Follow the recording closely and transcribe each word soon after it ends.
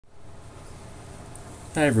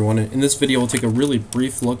Hi everyone, in this video we'll take a really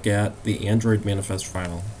brief look at the Android manifest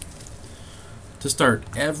file. To start,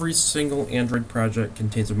 every single Android project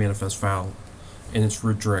contains a manifest file in its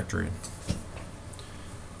root directory.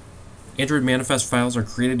 Android manifest files are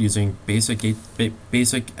created using basic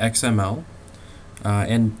XML,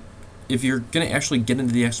 and if you're going to actually get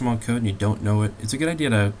into the XML code and you don't know it, it's a good idea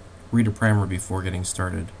to read a primer before getting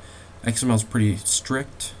started. XML is pretty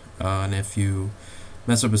strict, and if you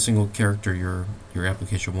mess up a single character, your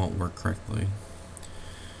application won't work correctly.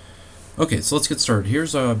 Okay, so let's get started.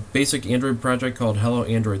 Here's a basic Android project called Hello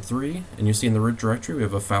Android 3, and you see in the root directory we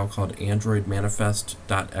have a file called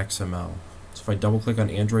androidmanifest.xml. So if I double click on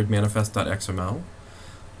androidmanifest.xml,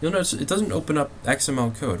 you'll notice it doesn't open up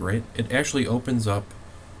XML code, right? It actually opens up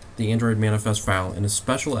the Android manifest file in a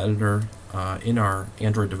special editor in our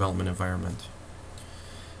Android development environment.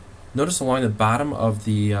 Notice along the bottom of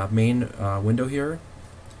the main window here,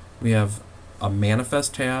 we have a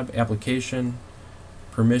manifest tab, application,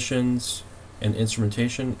 permissions, and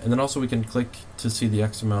instrumentation, and then also we can click to see the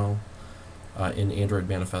XML in Android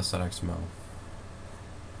manifest.xml.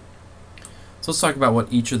 So let's talk about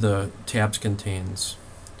what each of the tabs contains.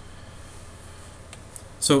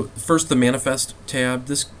 So first, the manifest tab.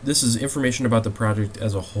 This is information about the project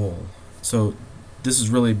as a whole. So this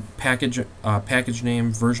is really package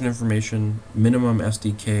name, version information, minimum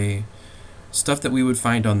SDK, stuff that we would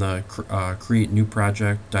find on the create new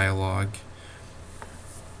project dialog.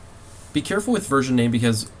 Be careful with version name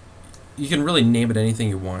because you can really name it anything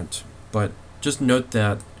you want, but just note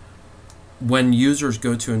that when users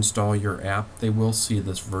go to install your app, they will see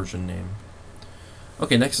this version name.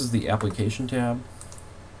 Okay, next is the application tab.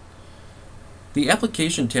 The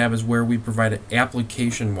application tab is where we provide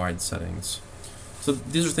application-wide settings. So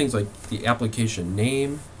these are things like the application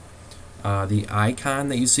name, the icon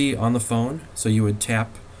that you see on the phone. So you would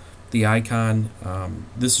tap the icon.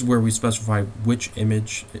 This is where we specify which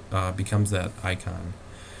image becomes that icon.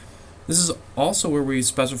 This is also where we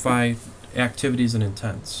specify activities and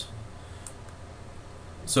intents.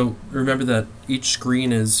 So remember that each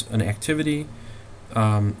screen is an activity.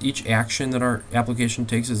 Each action that our application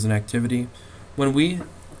takes is an activity. When we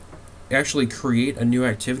actually create a new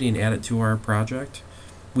activity and add it to our project,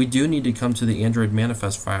 we do need to come to the Android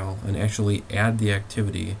manifest file and actually add the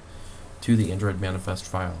activity to the Android manifest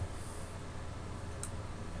file.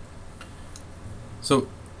 So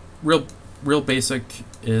real basic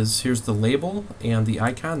is here's the label and the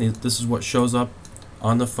icon. This is what shows up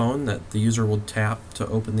on the phone that the user will tap to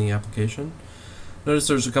open the application. Notice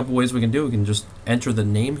there's a couple ways we can do it. We can just enter the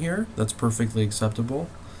name here. That's perfectly acceptable.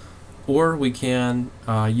 Or we can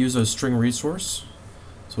use a string resource.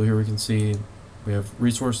 So here we can see we have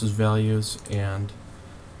resources, values, and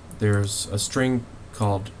there's a string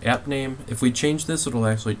called app name. If we change this, it'll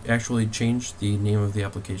actually change the name of the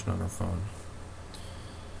application on our phone.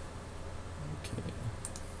 Okay.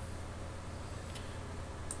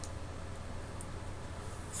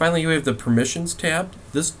 Finally, we have the permissions tab.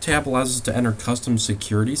 This tab allows us to enter custom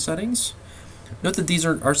security settings. Note that these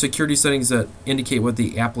are security settings that indicate what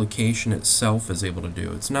the application itself is able to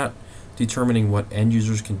do. It's not determining what end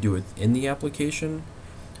users can do within the application.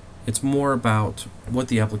 It's more about what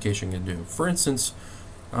the application can do. For instance,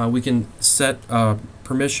 we can set a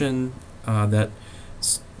permission that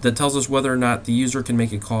tells us whether or not the user can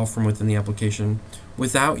make a call from within the application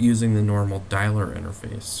without using the normal dialer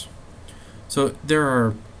interface. So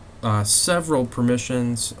there are several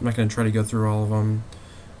permissions. I'm not going to try to go through all of them.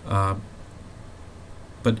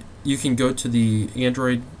 But you can go to the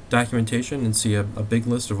Android documentation and see a big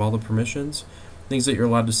list of all the permissions, things that you're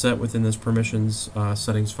allowed to set within this permissions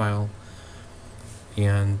settings file.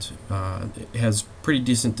 And it has pretty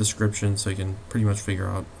decent description, so you can pretty much figure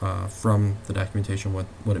out from the documentation what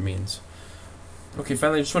it means. Okay,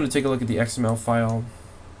 finally, I just want to take a look at the XML file.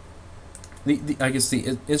 I guess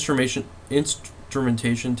the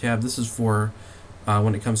instrumentation tab, this is for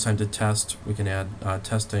when it comes time to test. We can add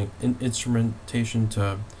testing instrumentation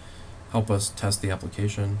to help us test the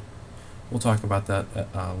application. We'll talk about that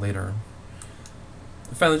later.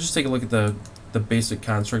 Finally, just take a look at the basic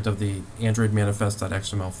construct of the Android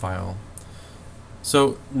manifest.xml file.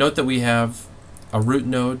 So note that we have a root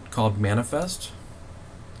node called manifest.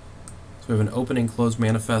 So we have an open and close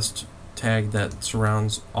manifest tag that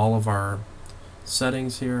surrounds all of our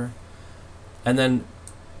settings here. And then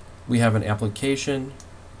we have an application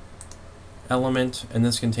element, and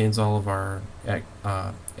this contains all of our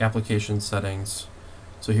application settings.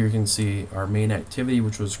 So here you can see our main activity,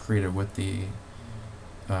 which was created with the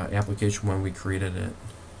application when we created it.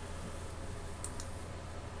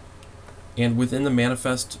 And within the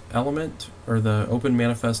manifest element, or the open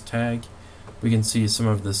manifest tag, we can see some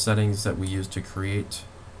of the settings that we used to create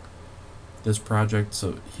this project.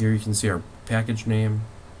 So here you can see our package name.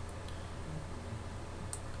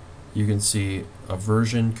 You can see a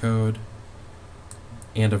version code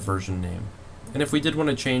and a version name. And if we did want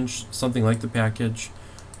to change something like the package,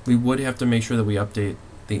 we would have to make sure that we update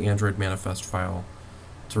the Android manifest file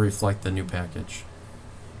to reflect the new package.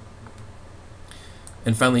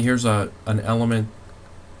 And finally, here's an element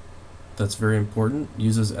that's very important.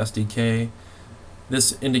 Uses SDK.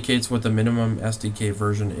 This indicates what the minimum SDK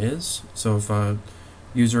version is. So if a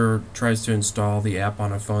user tries to install the app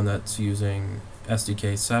on a phone that's using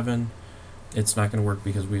SDK 7, it's not going to work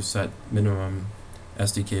because we've set minimum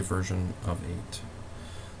SDK version of 8.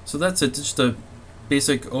 So that's it, just a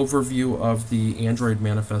basic overview of the Android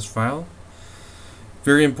manifest file.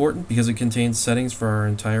 Very important because it contains settings for our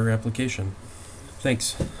entire application.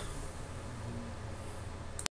 Thanks.